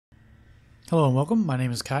Hello and welcome, my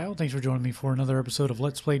name is Kyle. Thanks for joining me for another episode of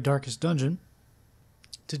Let's Play Darkest Dungeon.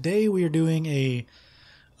 Today we are doing a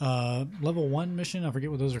level 1 mission. I forget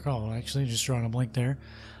what those are called, actually, just drawing a blank there.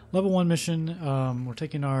 Level 1 mission, we're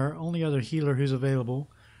taking our only other healer who's available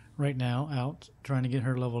right now out, trying to get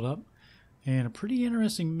her leveled up. And a pretty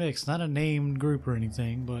interesting mix, not a named group or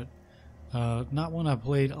anything, but not one I've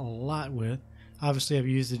played a lot with. Obviously I've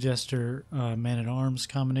used the Jester Man-at-Arms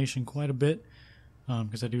combination quite a bit,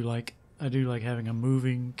 because I do like having a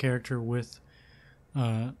moving character with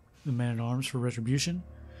the Man-at-Arms for Retribution.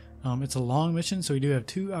 It's a long mission, so we do have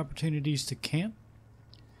 2 opportunities to camp.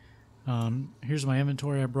 Here's my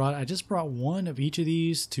inventory I just brought 1 of each of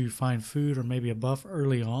these to find food or maybe a buff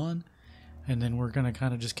early on. And then we're going to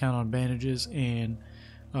kind of just count on bandages and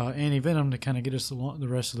anti-venom to kind of get us the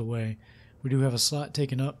rest of the way. We do have a slot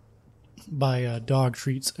taken up by dog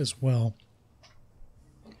treats as well.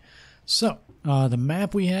 So, the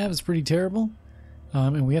map we have is pretty terrible,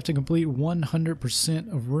 and we have to complete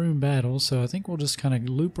 100% of room battles, so I think we'll just kind of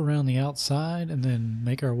loop around the outside and then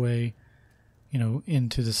make our way,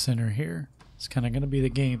 into the center here. It's kind of going to be the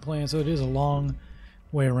game plan, so it is a long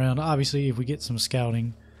way around. Obviously, if we get some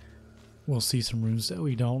scouting, we'll see some rooms that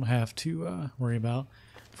we don't have to worry about.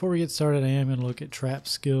 Before we get started, I am going to look at trap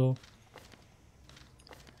skill.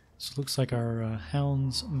 So it looks like our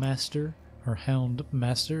Hound Master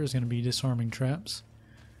is going to be disarming traps.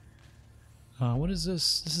 What is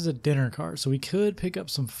this? This is a dinner cart, so we could pick up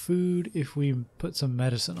some food if we put some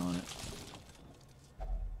medicine on it.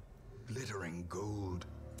 Glittering gold,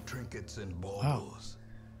 trinkets and baubles, wow.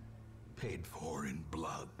 Paid for in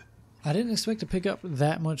blood. I didn't expect to pick up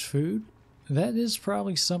that much food. That is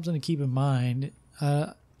probably something to keep in mind.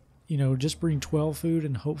 Just bring 12 food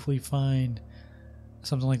and hopefully find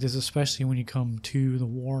something like this, especially when you come to the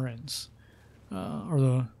Warrens.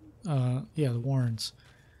 The Warrens.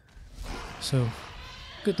 So,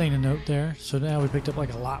 good thing to note there. So now we picked up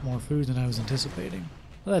like a lot more food than I was anticipating.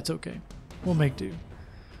 But that's okay. We'll make do.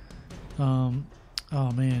 Oh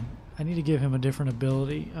man, I need to give him a different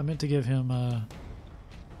ability. I meant to give him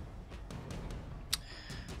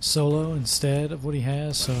solo instead of what he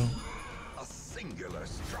has, so A singular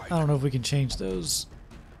strike. I don't know if we can change those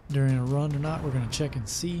during a run or not. We're going to check and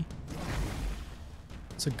see.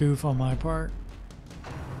 It's a goof on my part.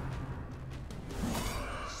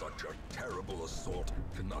 Such a terrible assault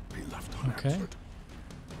cannot be left Okay. unanswered.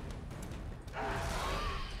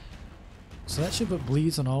 So that should put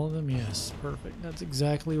bleeds on all of them. Yes, perfect. That's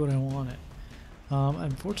exactly what I wanted.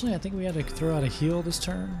 Unfortunately, I think we had to throw out a heal this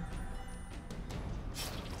turn.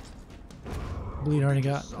 Bleed already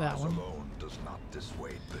got that one. Alone does not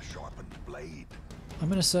dissuade the sharpened blade. I'm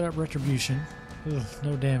going to set up Retribution. Ugh,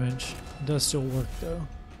 no damage. It does still work though.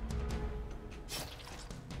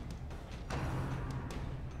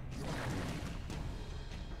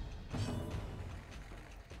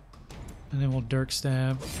 And then we'll Dirk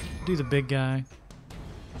Stab. Do the big guy.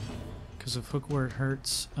 Because of hook where it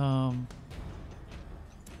hurts. Are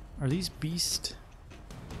these beast?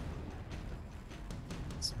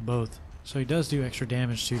 It's both. So he does do extra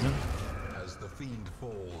damage to them. As the fiend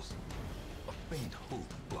falls, a faint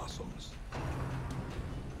hope blossoms.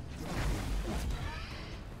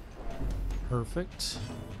 Perfect.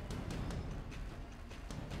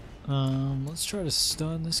 Let's try to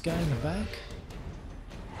stun this guy in the back.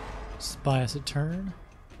 Just buy us a turn.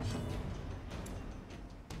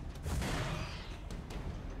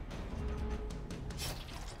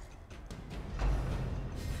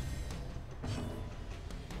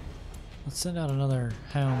 Let's send out another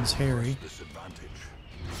Hound's Harry. Disadvantage.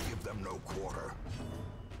 Give them no quarter.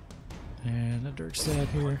 And a Dirk Stab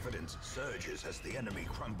here. Confidence surges as the enemy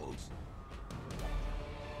crumbles.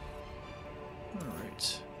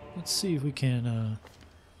 Alright. Let's see if we can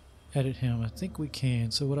edit him. I think we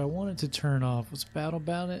can. So what I wanted to turn off was Battle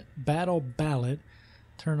Ballad,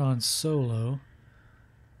 turn on Solo,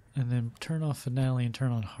 and then turn off Finale and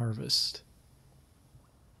turn on Harvest.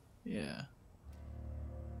 Yeah.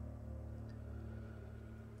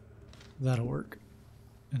 That'll work.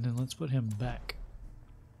 And then let's put him back.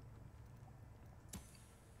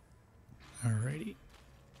 Alrighty.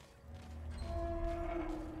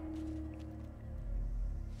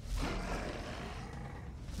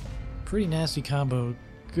 Pretty nasty combo.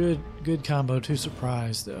 Good combo to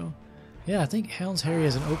surprise though. Yeah, I think Hound's Harry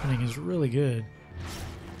as an opening is really good.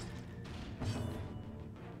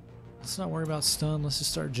 Let's not worry about stun. Let's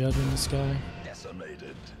just start judging this guy.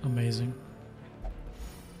 Decimated. Amazing.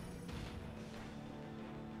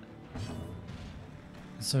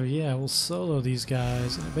 So yeah, we'll solo these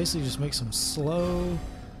guys, and it basically just makes them slow.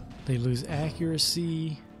 They lose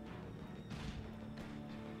accuracy.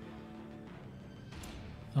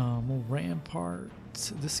 We'll rampart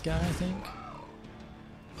this guy, I think.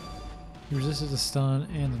 He resisted the stun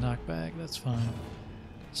and the knockback. That's fine.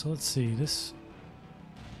 So let's see. This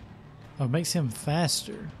makes him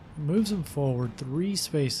faster. Moves him forward 3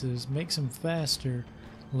 spaces. Makes him faster.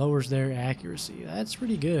 Lowers their accuracy. That's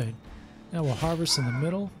pretty good. Now we'll harvest in the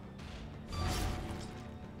middle.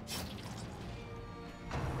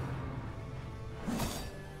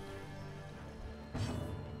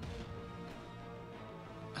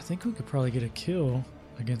 I think we could probably get a kill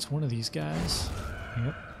against one of these guys.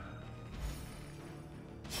 Yep.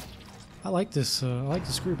 I like this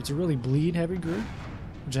group. It's a really bleed heavy group,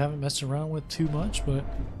 which I haven't messed around with too much, but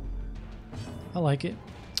I like it.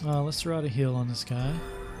 Let's throw out a heal on this guy.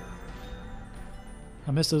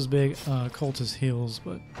 I miss those big cultist heals,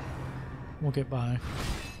 but we'll get by.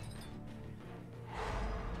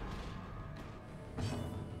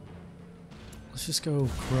 Let's just go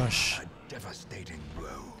crush. A devastating blow.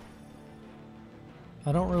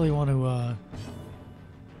 I don't really want to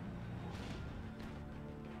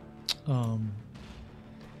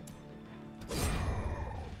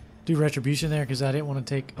do retribution there because I didn't want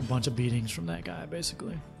to take a bunch of beatings from that guy,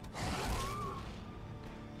 basically.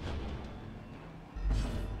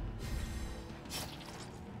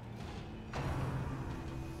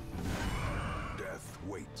 Death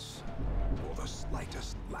waits for the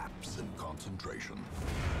slightest lapse in concentration.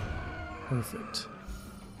 Perfect.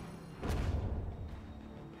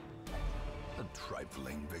 A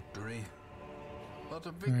trifling victory, but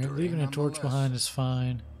a victory. Alright, leaving a torch behind is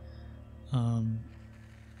fine.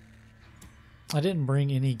 I didn't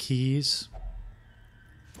bring any keys.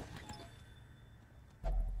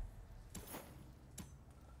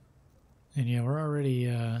 And yeah, we're already,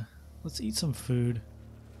 let's eat some food.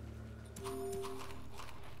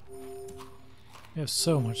 We have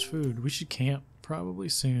so much food. We should camp probably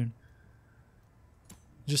soon.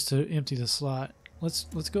 Just to empty the slot.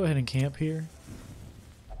 Let's go ahead and camp here.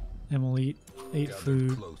 And we'll eat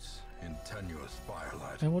food. Close in tenuous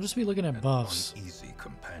firelight, And we'll just be looking at buffs. Easy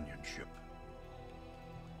companionship.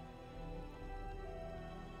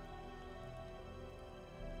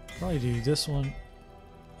 Probably do this one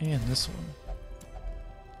and this one.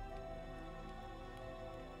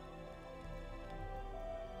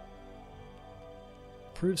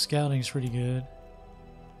 Improved scouting is pretty good.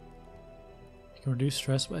 You can reduce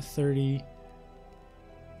stress by 30.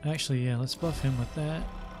 Actually, yeah, let's buff him with that.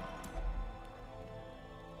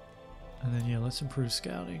 And then, yeah, let's improve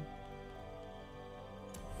scouting.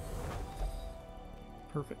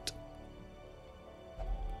 Perfect.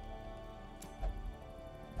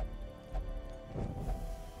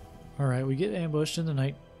 Alright, we get ambushed in the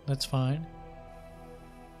night. That's fine.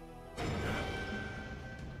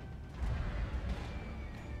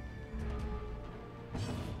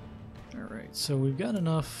 Alright, so we've got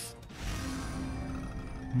enough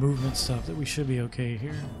movement stuff that we should be okay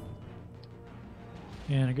here.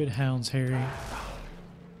 And a good Hound's Harry.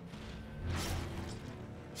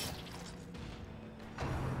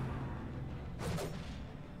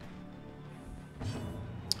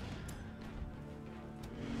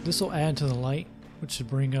 This will add to the light, which should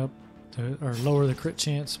bring up or lower the crit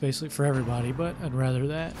chance basically for everybody, but I'd rather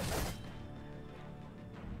that.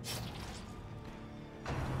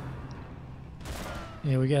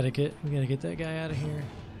 Yeah, we gotta get that guy out of here.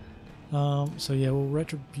 So yeah, we'll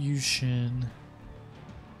retribution.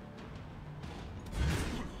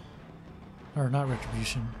 Or not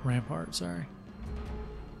retribution, rampart, sorry.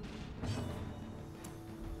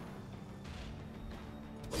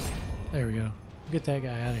 There we go. Get that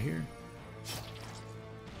guy out of here.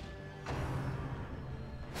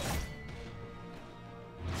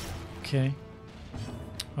 Okay.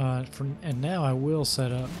 And now I will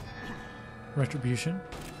set up retribution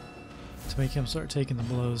to make him start taking the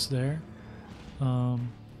blows there. Let's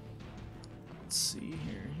see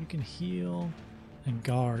here. You can heal and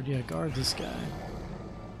guard. Yeah, guard this guy.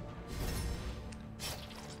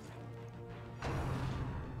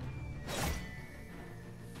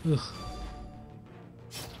 Ugh.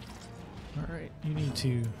 Alright, you need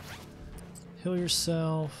to heal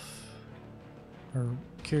yourself, or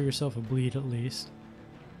cure yourself of bleed at least.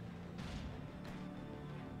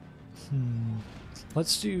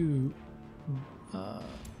 Let's do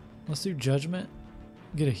judgment.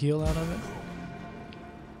 Get a heal out of it.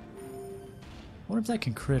 I wonder if that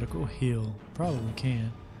can critical heal. Probably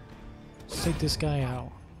can. Let's take this guy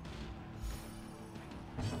out.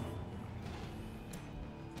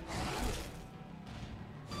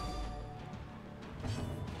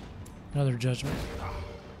 Another judgment.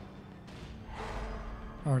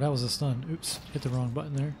 Oh, that was a stun. Oops, hit the wrong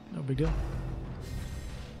button there. No big deal.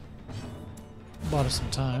 bought us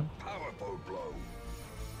some time. Powerful blow.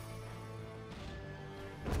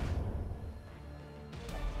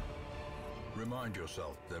 Remind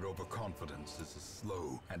yourself that overconfidence is a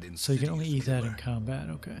slow and insidious So you can only eat that in killer. combat,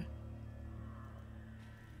 okay.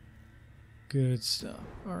 Good stuff.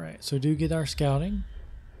 Alright, so do get our scouting,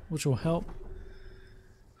 which will help.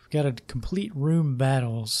 We've got a complete room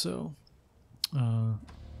battle, so,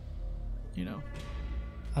 you know,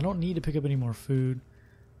 I don't need to pick up any more food.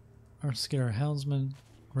 Let's get our houndsman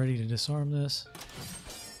ready to disarm this.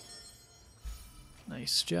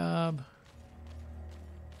 Nice job.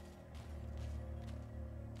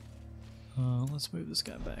 Let's move this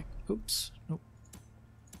guy back. Oops. Nope.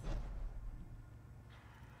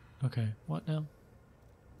 Okay, what now?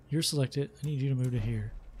 You're selected. I need you to move to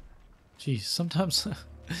here. Jeez, sometimes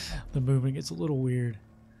the movement gets a little weird.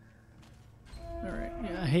 Alright,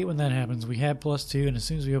 yeah, I hate when that happens. We had +2, and as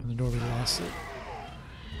soon as we opened the door, we lost it.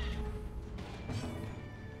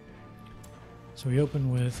 So we open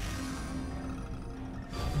with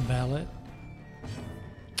Valet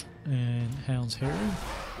and Hound's Harry.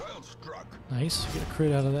 Well struck. Nice, get a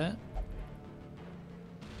crit out of that.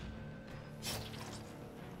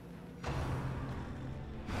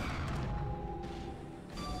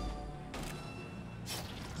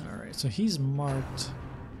 Alright, so he's marked.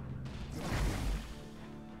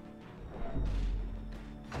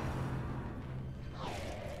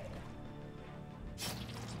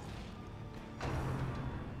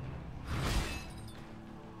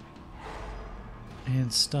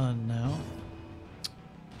 And stunned now.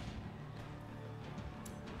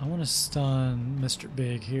 I want to stun Mr.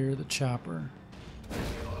 Big here, the chopper.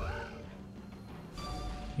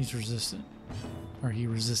 He's resistant. Or he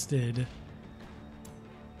resisted.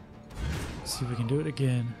 Let's see if we can do it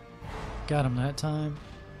again. Got him that time.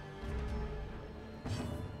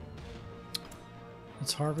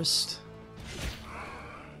 Let's harvest.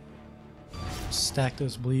 Stack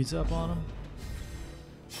those bleeds up on him.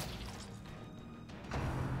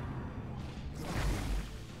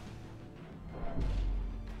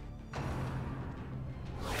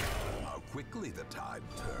 How quickly the tide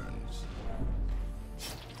turns.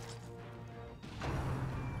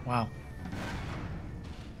 Wow.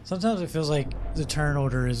 Sometimes it feels like the turn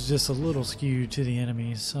order is just a little skewed to the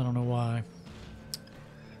enemies. I don't know why.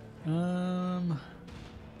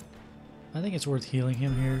 I think it's worth healing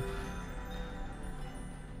him here.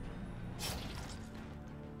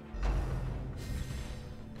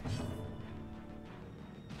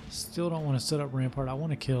 Still don't want to set up Rampart. I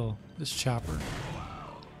want to kill this chopper.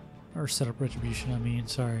 Or set up Retribution, I mean.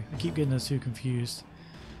 Sorry. I keep getting those two confused.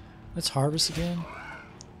 Let's harvest again.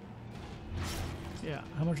 Yeah.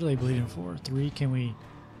 How much are they bleeding for? 3? Can we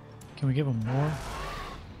give them more?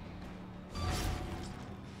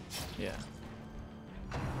 Yeah.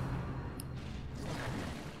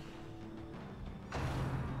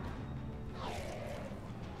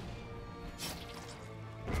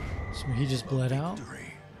 So he just bled out.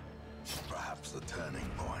 Victory. Perhaps the turning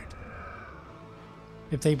point.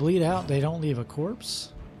 If they bleed out, they don't leave a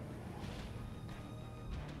corpse?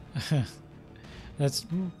 That's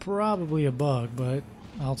probably a bug, but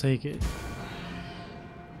I'll take it.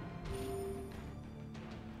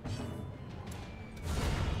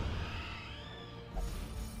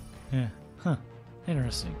 Yeah, huh.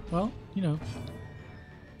 Interesting. Well, you know,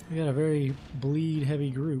 we got a very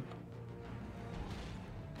bleed-heavy group.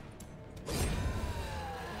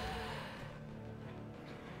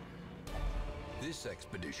 This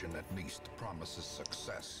expedition at least promises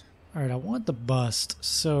success. All right, I want the bust,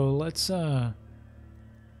 so let's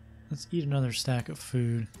eat another stack of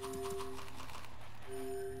food.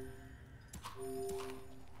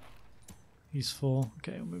 He's full.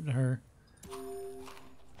 Okay, we'll move to her.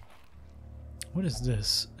 What is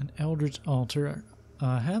this? An Eldritch Altar.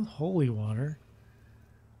 Have holy water.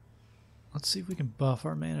 Let's see if we can buff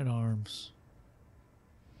our man-at-arms.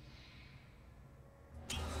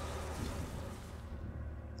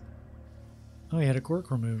 Oh, he had a quirk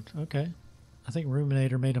removed. Okay. I think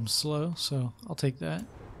Ruminator made him slow, so I'll take that.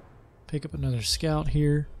 Pick up another scout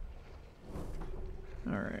here.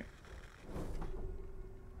 Alright.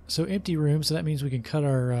 So empty room, so that means we can cut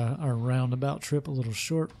our roundabout trip a little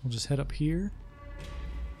short. We'll just head up here,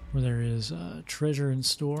 where there is treasure in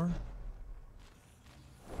store.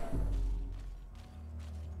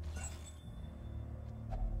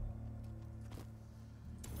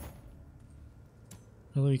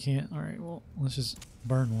 Really, we can't? Alright, well, let's just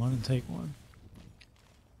burn one and take one.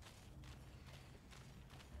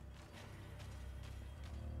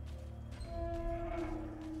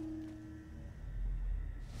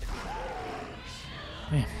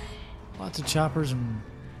 Man, lots of choppers and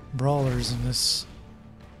brawlers in this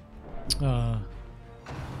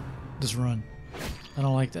this run. I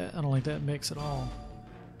don't like that. I don't like that mix at all.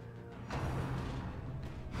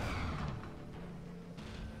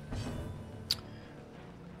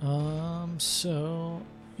 So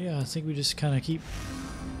yeah, I think we just kind of keep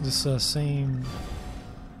this same.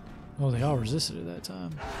 Oh, they all resisted at that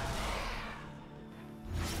time.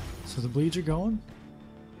 So the bleeds are going.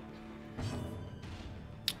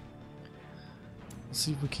 Let's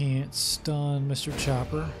see if we can't stun Mr.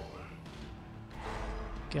 Chopper.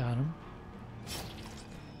 Got him.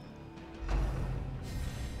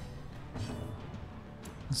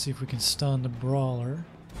 Let's see if we can stun the brawler.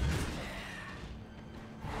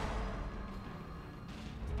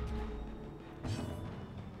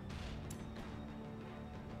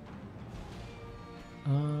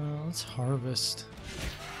 Let's harvest.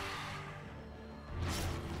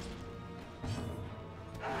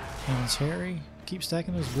 Sounds hairy. Keep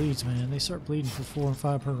stacking those bleeds, man. They start bleeding for 4 and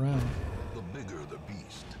 5 per round. The bigger the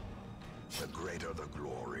beast, the greater the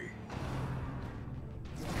glory.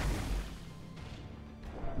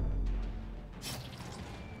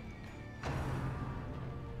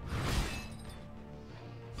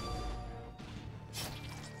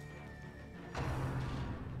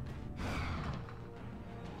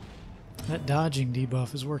 That dodging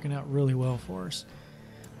debuff is working out really well for us.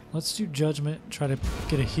 Let's do Judgment, try to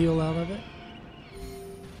get a heal out of it.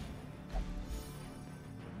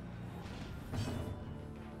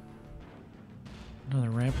 Another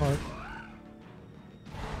Rampart.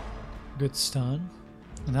 Good stun.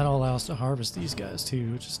 And that'll allow us to harvest these guys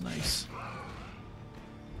too, which is nice.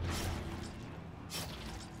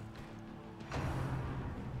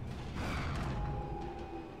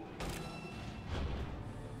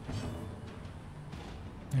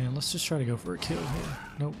 And let's just try to go for a kill here.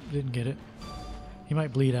 Nope, didn't get it. He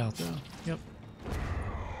might bleed out though. Yep.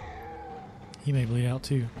 He may bleed out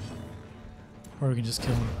too. Or we can just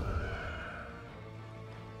kill him.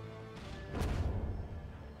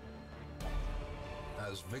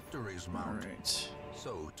 As victories mount, Alright.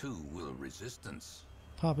 so too will resistance.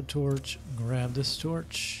 Pop a torch, grab this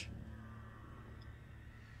torch.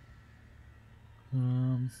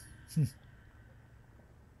 Man,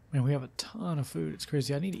 we have a ton of food. It's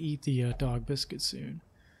crazy. I need to eat the dog biscuit soon.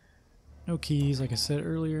 No keys, like I said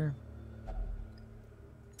earlier.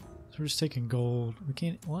 So we're just taking gold. We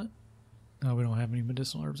can't... What? No, we don't have any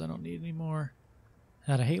medicinal herbs. I don't need any more.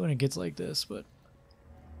 God, I hate when it gets like this, but...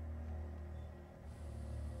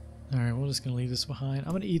 Alright, we're just going to leave this behind.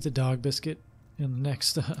 I'm going to eat the dog biscuit in the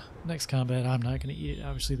next combat. I'm not going to eat it.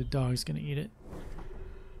 Obviously, the dog's going to eat it.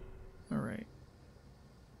 Alright.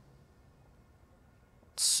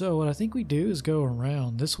 So what I think we do is go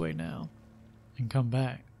around this way now and come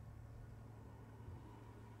back.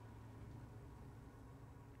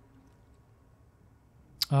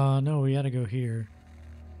 No, we gotta go here.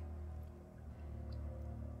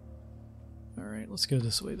 Alright, let's go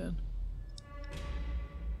this way then.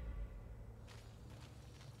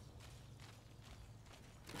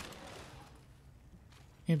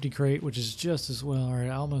 Empty crate, which is just as well.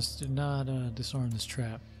 Alright, I almost did not disarm this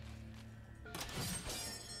trap.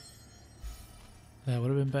 That would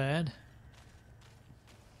have been bad.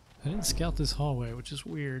 I didn't scout this hallway, which is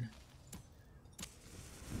weird.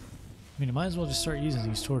 I mean, I might as well just start using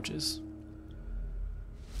these torches.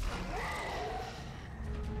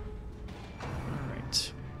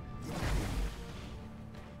 Alright.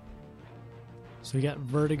 So we got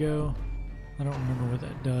vertigo. I don't remember what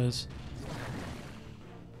that does.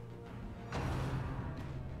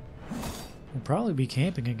 We'll probably be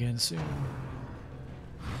camping again soon.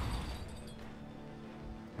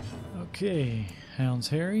 Okay, Hound's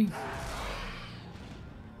Harry.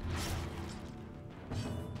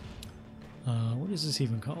 What is this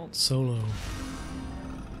even called? Solo.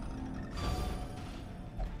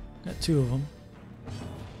 Got 2 of them.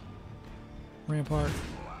 Rampart.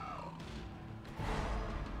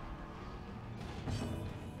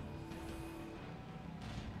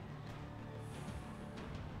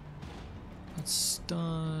 Let's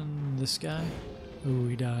stun this guy. Ooh,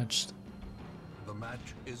 he dodged. The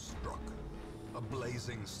match is struck. A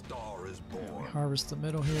blazing star is born. Harvest the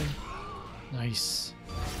middle here. Nice.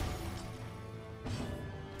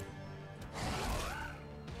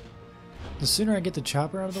 The sooner I get the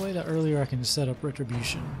chopper out of the way, the earlier I can set up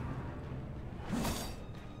retribution.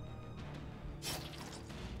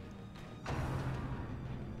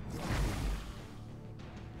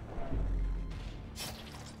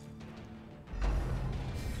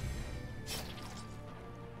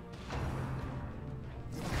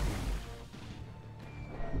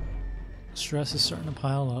 Stress is starting to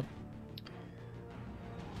pile up.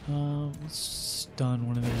 Let's stun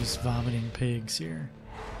one of these vomiting pigs here.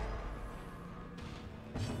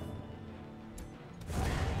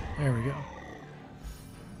 There we go.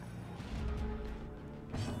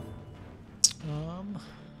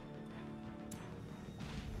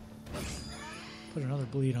 Put another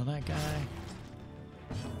bleed on that guy.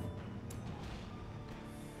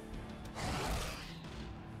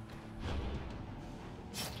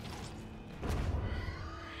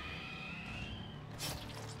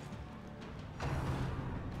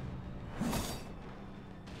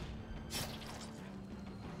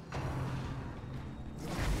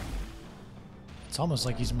 It's almost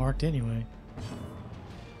like he's marked anyway.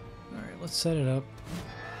 Alright, let's set it up.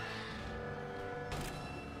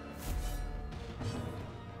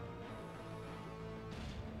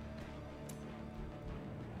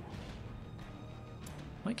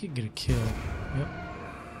 Might could get a kill. Yep.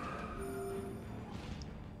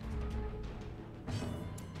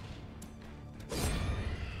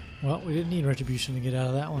 Well, we didn't need retribution to get out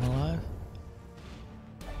of that one alive.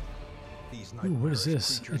 Ooh, what is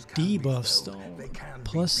this? A debuff stone.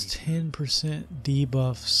 Plus 10%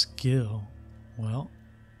 debuff skill. Well,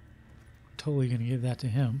 totally gonna give that to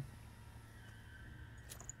him.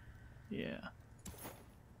 Yeah.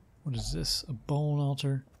 What is this? A bone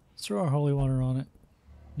altar. Let's throw our holy water on it.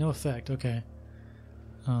 No effect, okay.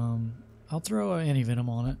 I'll throw an anti-venom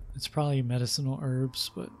on it. It's probably medicinal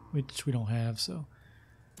herbs, but which we don't have, so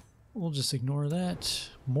we'll just ignore that.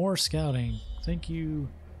 More scouting. Thank you.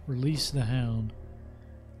 Release the hound.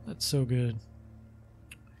 That's so good.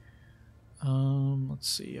 Let's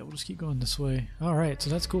see. We'll just keep going this way. Alright, so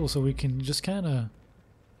that's cool. So we can just kind of...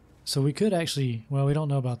 So we could actually... Well, we don't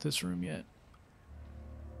know about this room yet.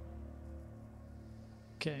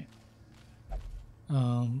 Okay.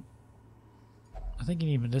 I think you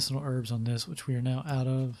need medicinal herbs on this, which we are now out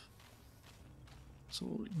of. So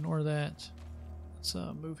we'll ignore that. Let's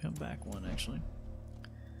move him back one, actually.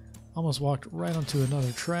 Almost walked right onto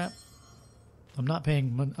another trap. I'm not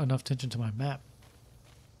paying enough attention to my map.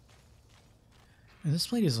 And this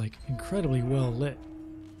place is like incredibly well lit.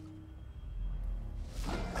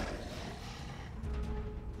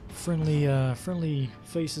 Friendly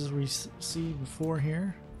faces we see before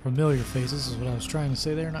here. Familiar faces is what I was trying to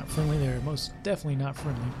say there. Not friendly, they're most definitely not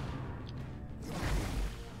friendly.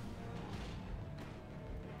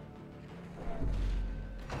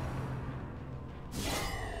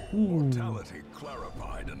 Ooh, Mortality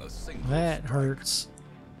clarified in a single that hurts.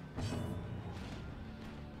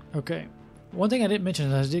 Okay. One thing I didn't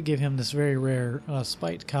mention is I did give him this very rare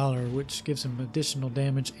spiked collar, which gives him additional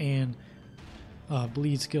damage and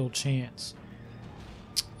bleed skill chance.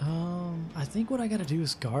 I think what I gotta do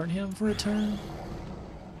is guard him for a turn.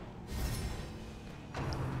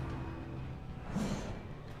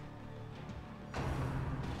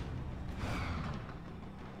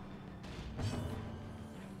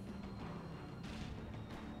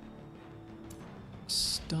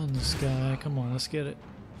 Stun this guy. Come on, let's get it.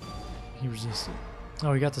 He resisted.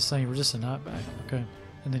 Oh, he got the same resistant knockback. Okay.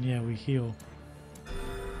 And then, yeah, we heal.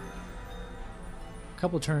 A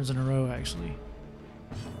couple turns in a row, actually.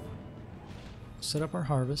 Set up our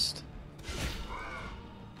harvest.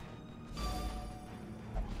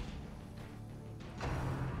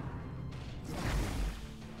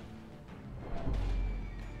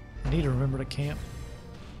 I need to remember to camp.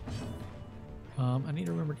 I need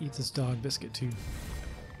to remember to eat this dog biscuit too.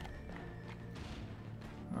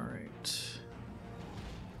 Alright.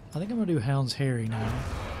 I think I'm going to do Hound's Harry now.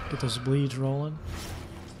 Get those bleeds rolling.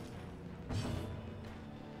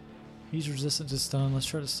 He's resistant to stun. Let's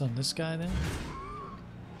try to stun this guy then.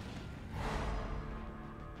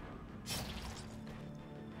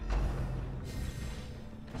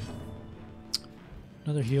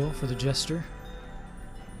 Another heal for the Jester.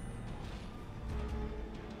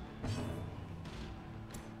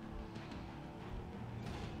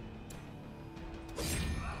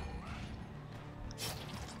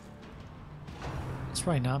 It's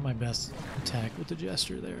probably not my best attack with the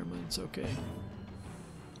Jester there, but it's okay.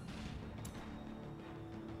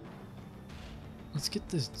 Let's get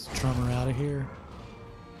this drummer out of here.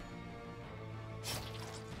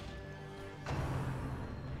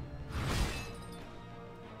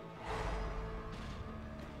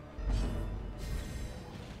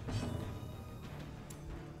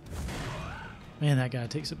 Man, that guy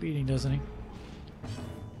takes a beating, doesn't he?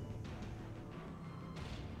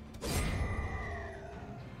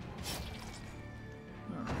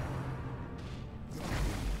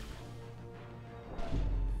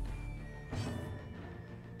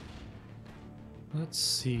 Let's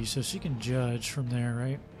see, so she can judge from there,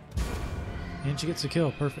 right? And she gets a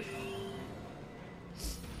kill, perfect.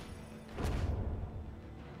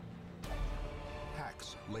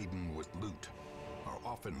 laden with loot are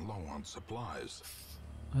often low on supplies.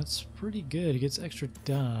 That's pretty good. He gets extra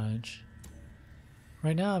dodge.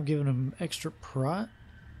 Right now I've given him extra prot,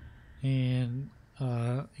 and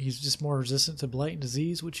he's just more resistant to blight and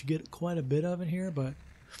disease, which you get quite a bit of in here, but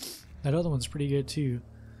that other one's pretty good too.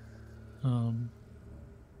 I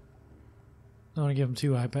want to give him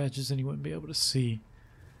 2 eye patches and he wouldn't be able to see.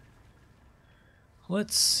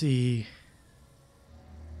 Let's see.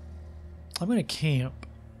 I'm going to camp.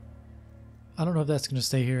 I don't know if that's going to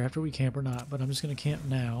stay here after we camp or not, but I'm just going to camp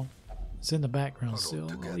now. It's in the background still.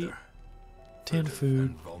 I'll eat 10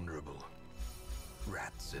 food. Vulnerable.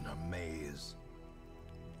 Rats in a maze.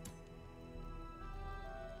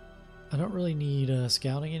 I don't really need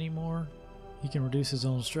scouting anymore. He can reduce his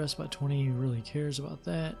own stress by 20. He really cares about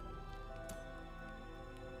that.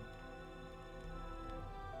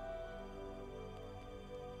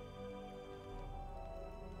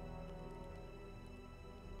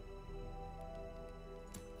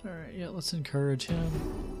 Alright, yeah, let's encourage him.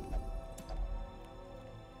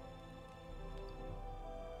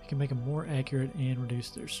 He can make them more accurate and reduce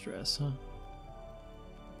their stress, huh?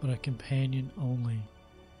 But a companion only.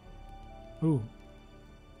 Ooh.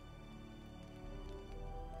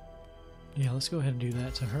 Yeah, let's go ahead and do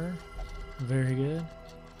that to her. Very good.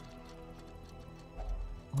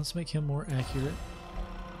 Let's make him more accurate.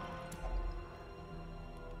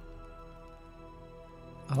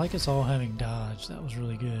 I like us all having dodge. That was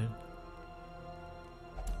really good.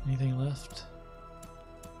 Anything left?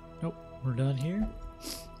 Nope, we're done here.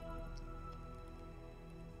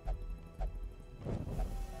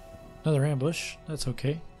 Another ambush. That's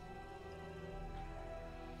okay.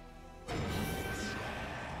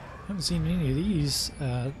 Haven't seen any of these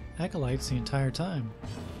acolytes the entire time.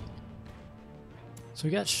 So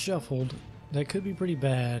we got shuffled. That could be pretty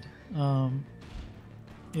bad.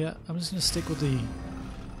 Yeah, I'm just gonna stick with the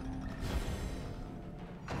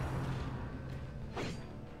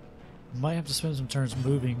might have to spend some turns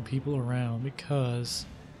moving people around because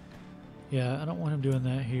yeah, I don't want him doing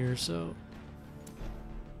that here, so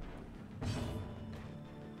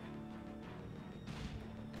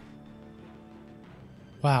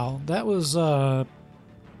wow, that was I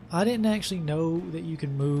didn't actually know that you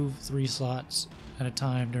can move 3 slots at a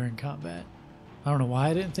time during combat. I don't know why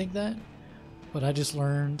I didn't think that, but I just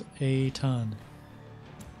learned a ton.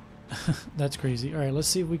 That's crazy. Alright, let's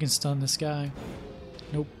see if we can stun this guy.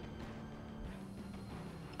 Nope.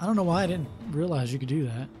 I don't know why I didn't realize you could do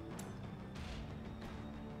that.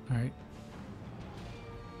 Alright.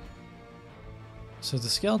 So the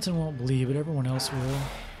skeleton won't bleed, but everyone else will.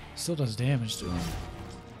 Still does damage to him.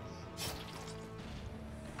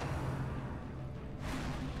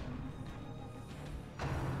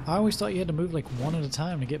 I always thought you had to move like 1 at a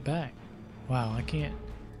time to get back. Wow, I can't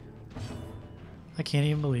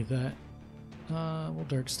even believe that. We'll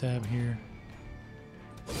dark stab here.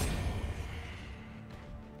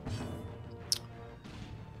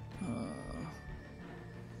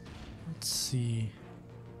 Let's see.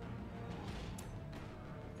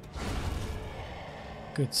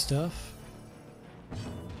 Good stuff.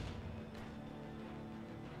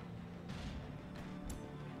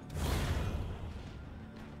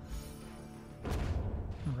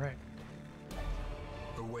 Alright.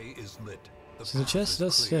 The way is lit. So the chest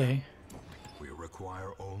does clear. stay. We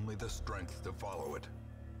require only the strength to follow it.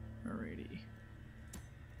 Alrighty.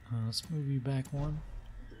 Let's move you back 1.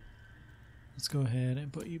 Let's go ahead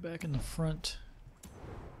and put you back in the front.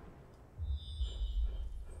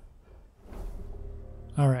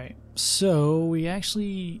 Alright, so we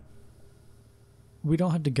don't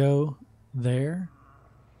have to go there.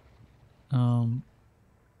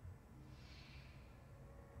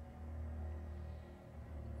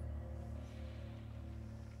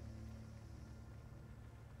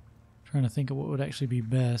 Trying to think of what would actually be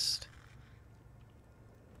best.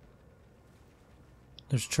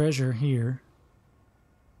 There's treasure here.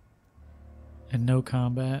 And no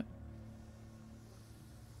combat.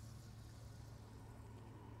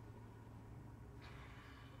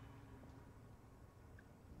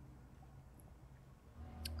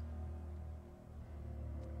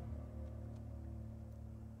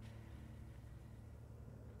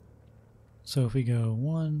 So if we go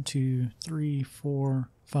 1, 2, 3, 4,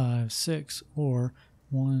 5, 6, or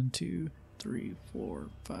 1, 2, 3, 4,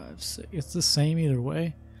 5, 6. It's the same either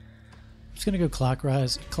way. I'm just gonna go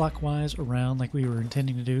clockwise around like we were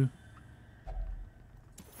intending to do.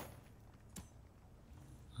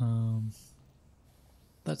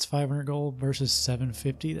 That's 500 gold versus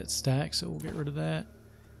 750. That's stacked, so we'll get rid of that.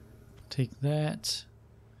 Take that.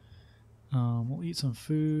 We'll eat some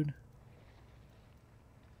food.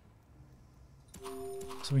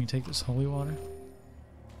 So we can take this holy water.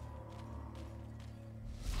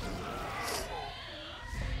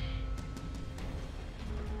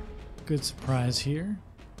 Good surprise here.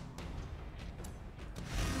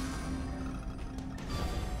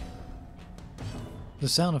 The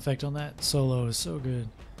sound effect on that solo is so good.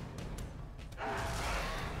 I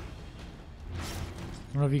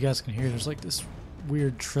don't know if you guys can hear, there's like this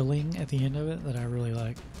weird trilling at the end of it that I really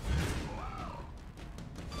like.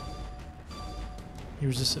 You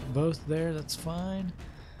resisted both there, that's fine.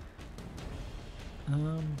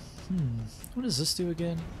 What does this do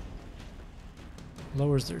again?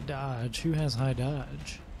 Lowers their dodge. Who has high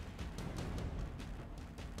dodge?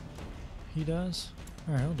 He does?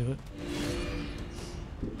 Alright, I'll do it.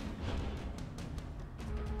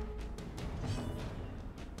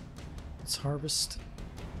 Let's harvest.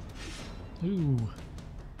 Ooh.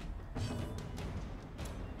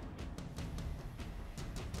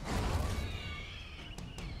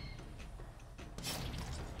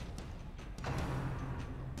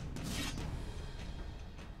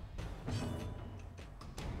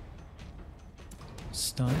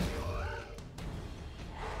 Stun.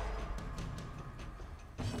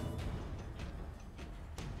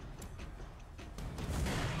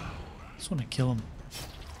 Just want to kill him.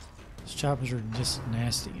 These choppers are just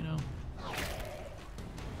nasty, you know.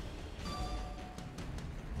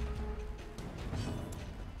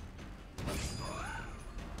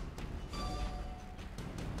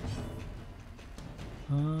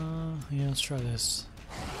 Yeah, let's try this.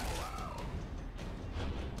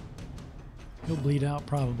 He'll bleed out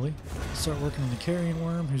probably. Start working on the carrion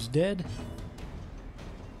worm who's dead.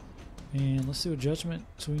 And let's do a judgment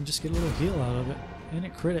so we can just get a little heal out of it. And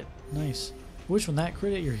it crit it. Nice. Wish when that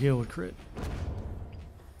crit it, your heal would crit.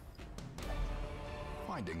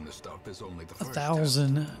 Finding the stuff is only the first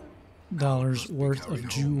 $1,000 worth of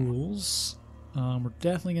jewels. We're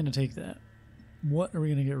definitely going to take that. What are we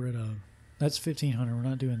going to get rid of? That's 1,500. We're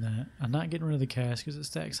not doing that. I'm not getting rid of the cash because it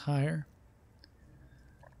stacks higher.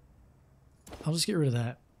 I'll just get rid of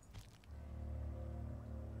that.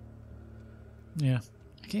 Yeah.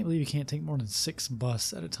 I can't believe you can't take more than 6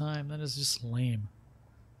 busts at a time. That is just lame.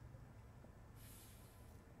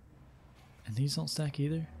 And these don't stack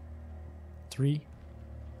either. 3.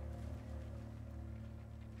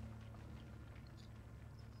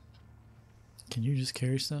 Can you just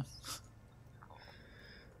carry stuff?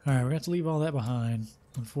 Alright, we're going to have to leave all that behind,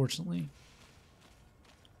 unfortunately.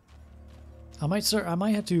 I might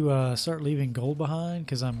have to start leaving gold behind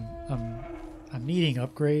because I'm needing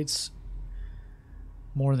upgrades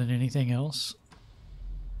more than anything else.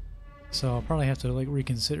 So I'll probably have to like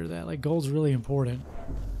reconsider that. Like gold's really important,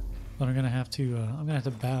 but I'm gonna have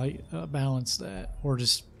to balance that, or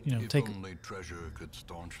just take. If only treasure could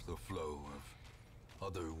staunch the flow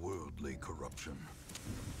of otherworldly corruption.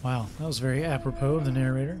 Wow, that was very apropos of the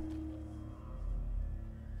narrator.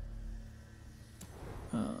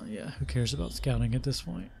 Yeah, who cares about scouting at this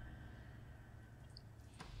point?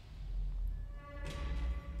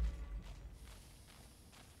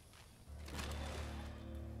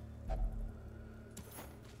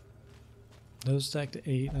 Those stack to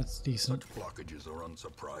 8, that's decent. Such blockages are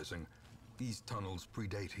unsurprising. These tunnels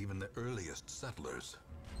predate even the earliest settlers.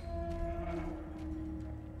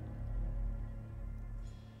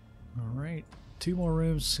 Alright, 2 more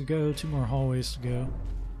rooms to go, 2 more hallways to go.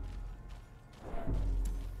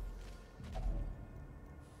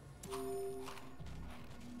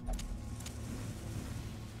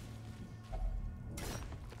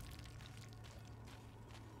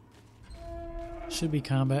 Should be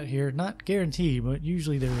combat here. Not guaranteed, but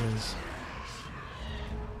usually there is.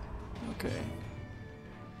 Okay.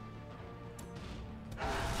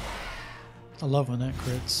 I love when that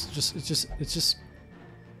crits. It just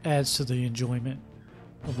adds to the enjoyment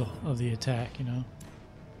of the attack, you know.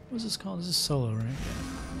 What's this called? This is solo, right?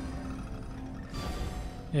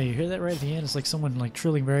 Yeah, you hear that right at the end? It's like someone like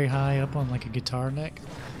trilling very high up on like a guitar neck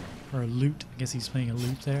or a lute. I guess he's playing a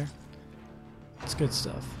lute there. It's good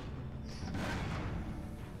stuff.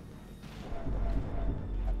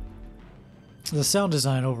 The sound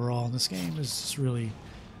design overall in this game is just really,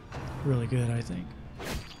 really good, I think.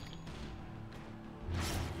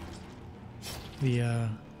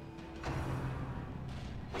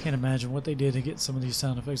 Can't imagine what they did to get some of these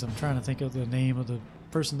sound effects. I'm trying to think of the name of the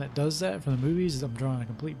person that does that for the movies. I'm drawing a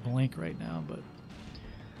complete blank right now, but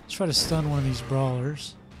let's try to stun one of these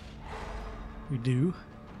brawlers. We do.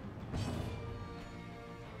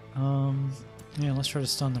 Yeah, let's try to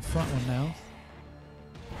stun the front one now.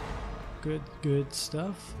 Good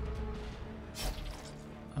stuff.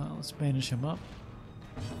 Let's banish him up.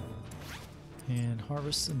 And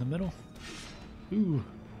harvest in the middle. Ooh,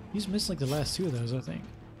 he's missed like the last two of those, I think.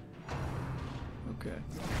 Okay.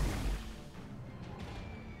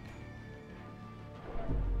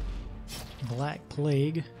 Black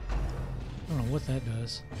Plague. I don't know what that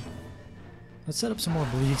does. Let's set up some more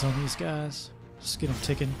bleeds on these guys. Just get them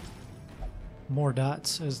ticking. More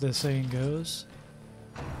dots, as the saying goes.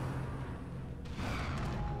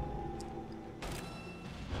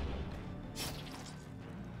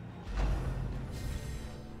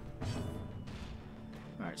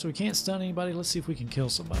 Alright, so we can't stun anybody. Let's see if we can kill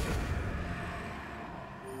somebody.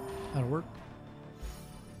 That'll work.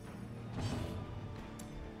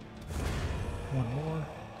 One more.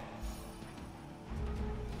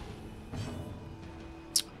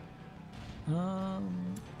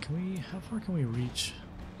 Can we, how far can we reach?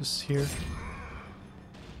 Just here?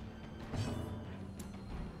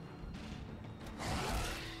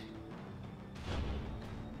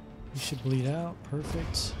 You should bleed out.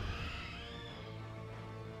 Perfect.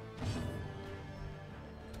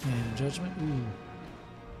 And judgment. Ooh.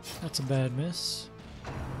 That's a bad miss.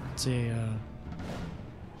 It's a,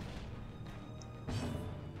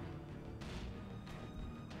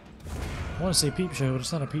 I want to say Peep Show, but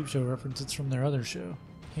it's not a Peep Show reference. It's from their other show.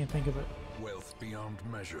 Can't think of it. Wealth beyond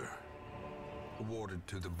measure, awarded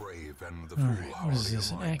to the brave and the Alright, foolhardy what is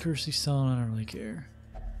this? An alike. accuracy stone? I don't really care.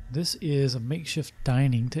 This is a makeshift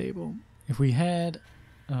dining table. If we had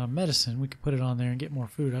medicine, we could put it on there and get more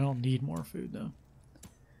food. I don't need more food, though.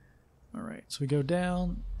 Alright, so we go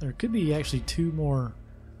down. There could be actually 2 more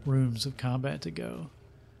rooms of combat to go.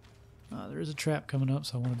 There is a trap coming up,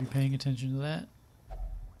 so I want to be paying attention to that.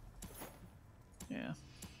 Yeah.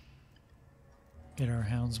 Get our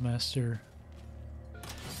Houndsmaster.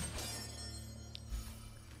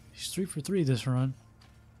 He's 3 for 3 this run.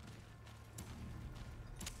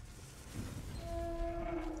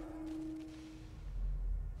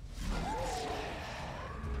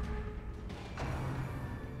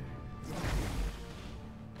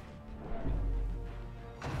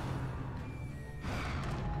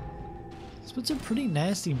 Let's put some pretty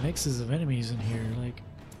nasty mixes of enemies in here, like,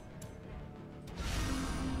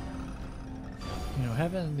 you know,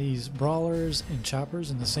 having these brawlers and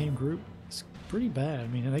choppers in the same group is pretty bad. I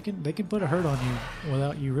mean, they can put a hurt on you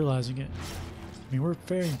without you realizing it. I mean, we're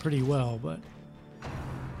faring pretty well, but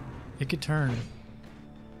it could turn.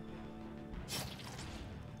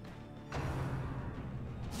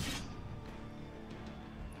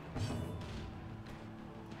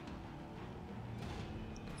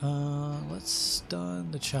 Let's stun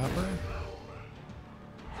the chopper.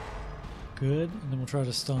 Good, and then we'll try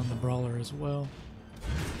to stun the brawler as well.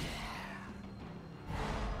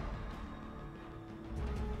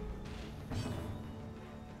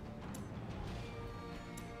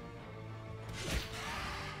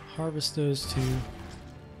 Harvest those 2,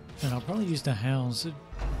 and I'll probably use the hounds to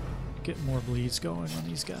get more bleeds going on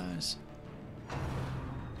these guys.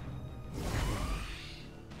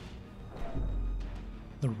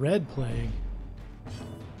 The red plague.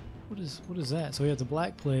 What is that? So we have the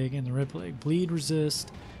black plague and the red plague. Bleed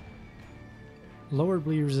resist, lower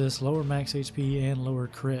bleed resist, lower max HP, and lower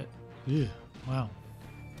crit. Ew, wow.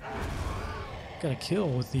 Got a kill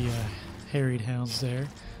with the harried hounds there.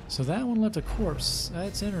 So that one left a corpse.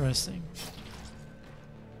 That's interesting.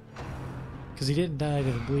 Because he didn't die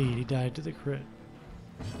to the bleed, he died to the crit.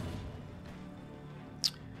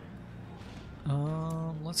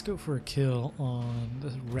 Let's go for a kill on the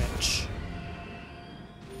wretch.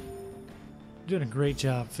 Doing a great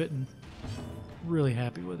job fitting. Really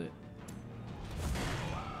happy with it.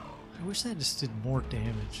 I wish that just did more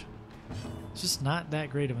damage. It's just not that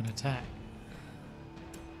great of an attack.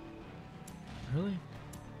 Really?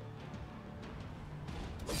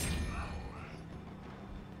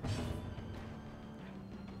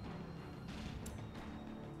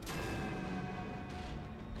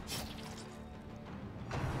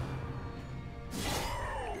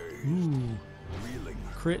 Ooh.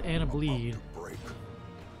 Crit and a bleed.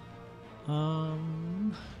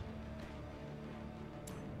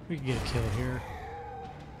 We can get a kill here.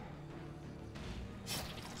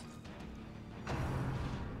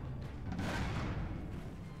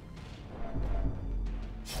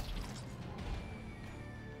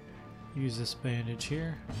 Use this bandage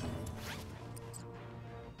here.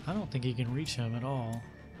 I don't think he can reach him at all.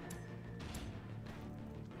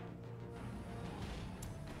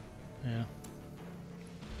 Yeah.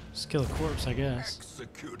 Just kill a corpse, I guess.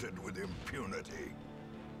 Executed with impunity.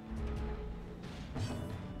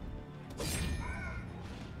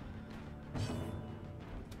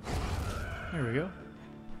 There we go.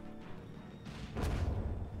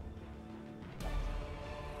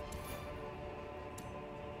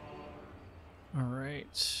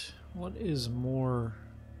 Alright. What is more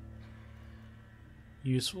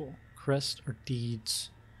useful? Crest or deeds?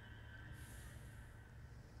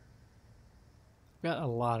 Got a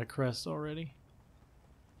lot of crests already.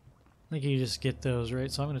 I think you just get those,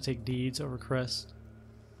 right? So I'm going to take deeds over crest.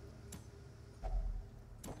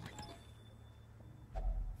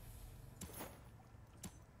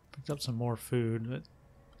 Picked up some more food, but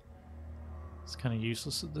it's kind of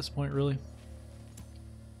useless at this point, really.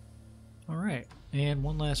 Alright, and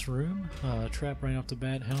one last room. Trap right off the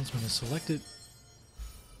bat. Helmsman is selected.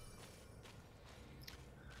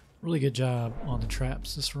 Really good job on the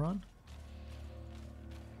traps this run.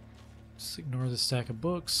 Just ignore the stack of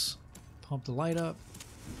books. Pump the light up.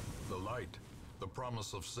 The light, the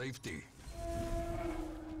promise of safety.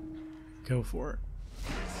 Go for it.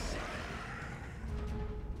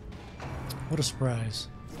 What a surprise.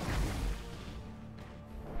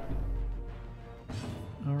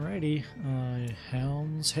 Alrighty,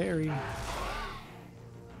 Hound's Harry.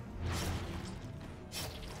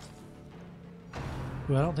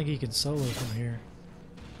 Well, I don't think he can solo from here.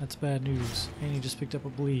 That's bad news. And he just picked up a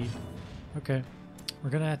bleed. Okay, we're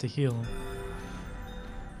gonna have to heal him.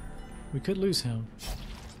 We could lose him.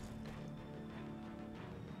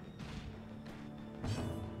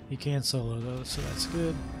 He can solo though, so that's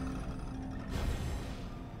good.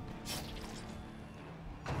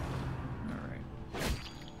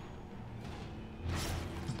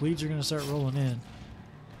 Bleeds are going to start rolling in.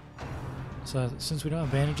 So since we don't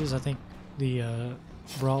have bandages, I think the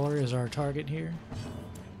brawler is our target here.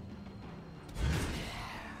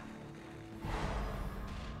 I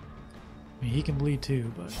mean, he can bleed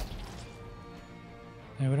too, but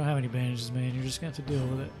yeah, we don't have any bandages, man. You're just going to have to deal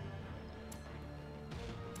with it.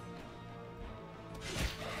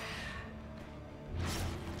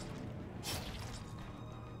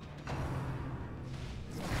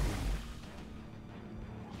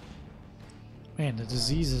 Man, the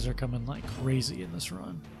diseases are coming like crazy in this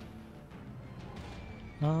run.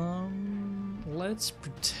 Let's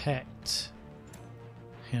protect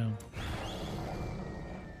him.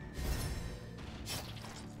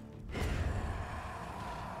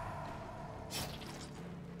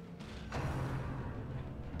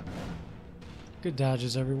 Good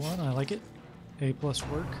dodges, everyone. I like it. A+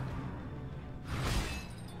 work.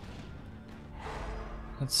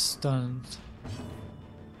 That's stunned.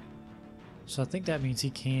 So I think that means he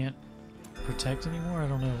can't protect anymore. I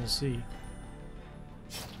don't know. We'll see.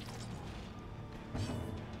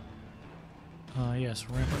 Yes,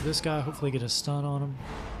 ramp up this guy. Hopefully get a stun on him.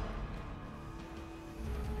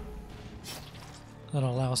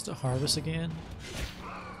 That'll allow us to harvest again.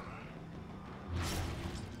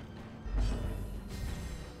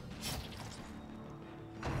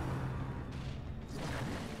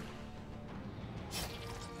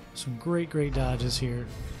 Some great dodges here.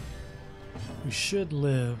 We should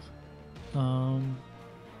live. How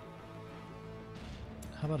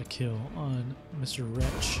about a kill on Mr.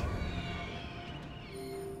 Wretch?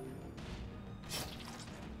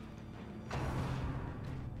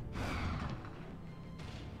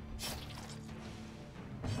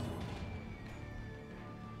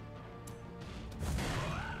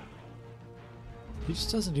 He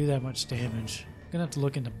just doesn't do that much damage. Gonna have to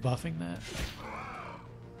look into buffing that.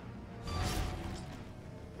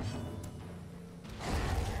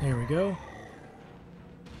 There we go.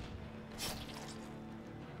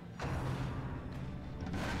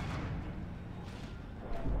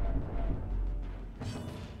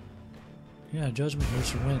 Yeah, Judgment here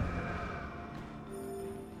should win.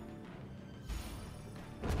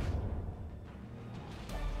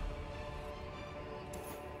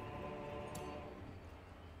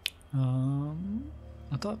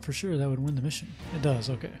 I thought for sure that would win the mission. It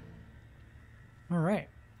does, okay. Alright.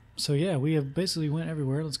 So yeah, we have basically went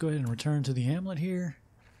everywhere. Let's go ahead and return to the hamlet here.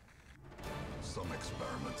 Some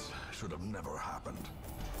experiments should have never happened.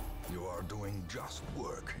 You are doing just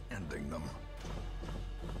work ending them.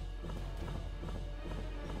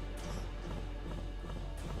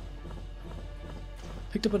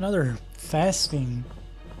 Picked up another fasting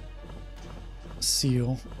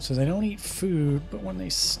seal. So they don't eat food, but when they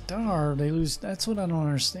starve, they lose. That's what I don't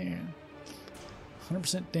understand.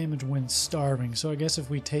 100% damage when starving. So I guess if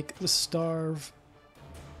we take the starve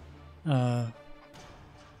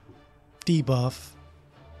debuff,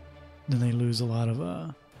 then they lose a lot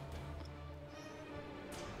of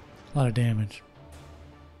damage.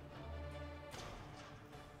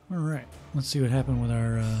 All right, let's see what happened with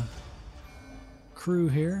our crew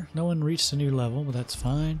here. No one reached a new level, but that's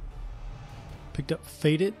fine. Picked up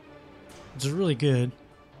Faded, which is really good.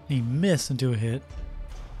 He missed into a hit.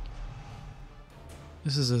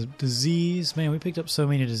 This is a disease. Man, we picked up so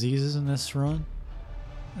many diseases in this run.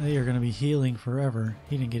 They are going to be healing forever.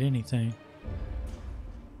 He didn't get anything.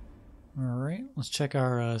 Alright, let's check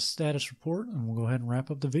our status report and we'll go ahead and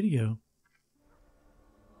wrap up the video.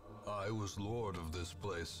 I was lord of this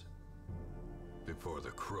place before the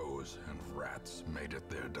crows and rats made it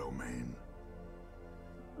their domain.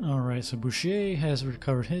 Alright, so Boucher has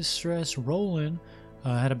recovered his stress. Roland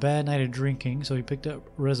had a bad night of drinking, so he picked up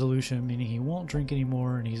resolution, meaning he won't drink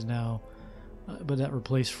anymore, and he's now, but that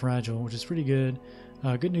replaced fragile, which is pretty good.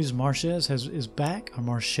 Good news, Marchez is back, or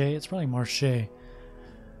Marche, it's probably Marche.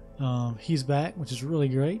 He's back, which is really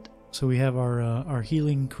great. So we have our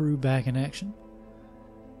healing crew back in action.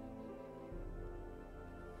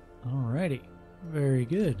 Alrighty, very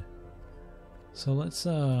good. So let's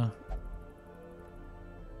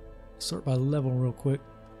sort by level real quick.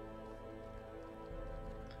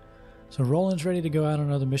 So Roland's ready to go out on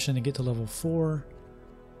another mission and get to level 4.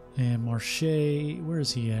 And Marche, where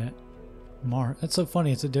is he at? That's so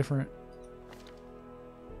funny, it's a different...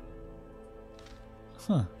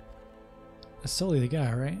 Huh. That's totally the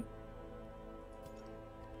guy, right?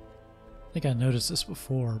 I think I noticed this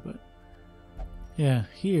before, but... Yeah,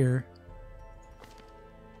 here...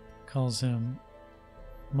 calls him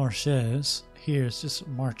Marchez. Here it's just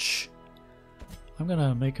March. I'm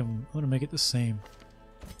gonna make it the same.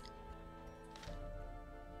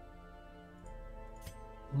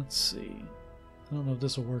 Let's see. I don't know if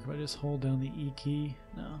this will work if I just hold down the E key.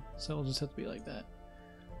 No, so it'll just have to be like that.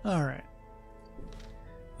 Alright.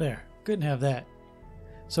 There. Couldn't have that.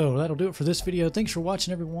 So that'll do it for this video. Thanks for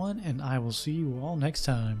watching, everyone, and I will see you all next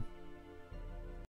time.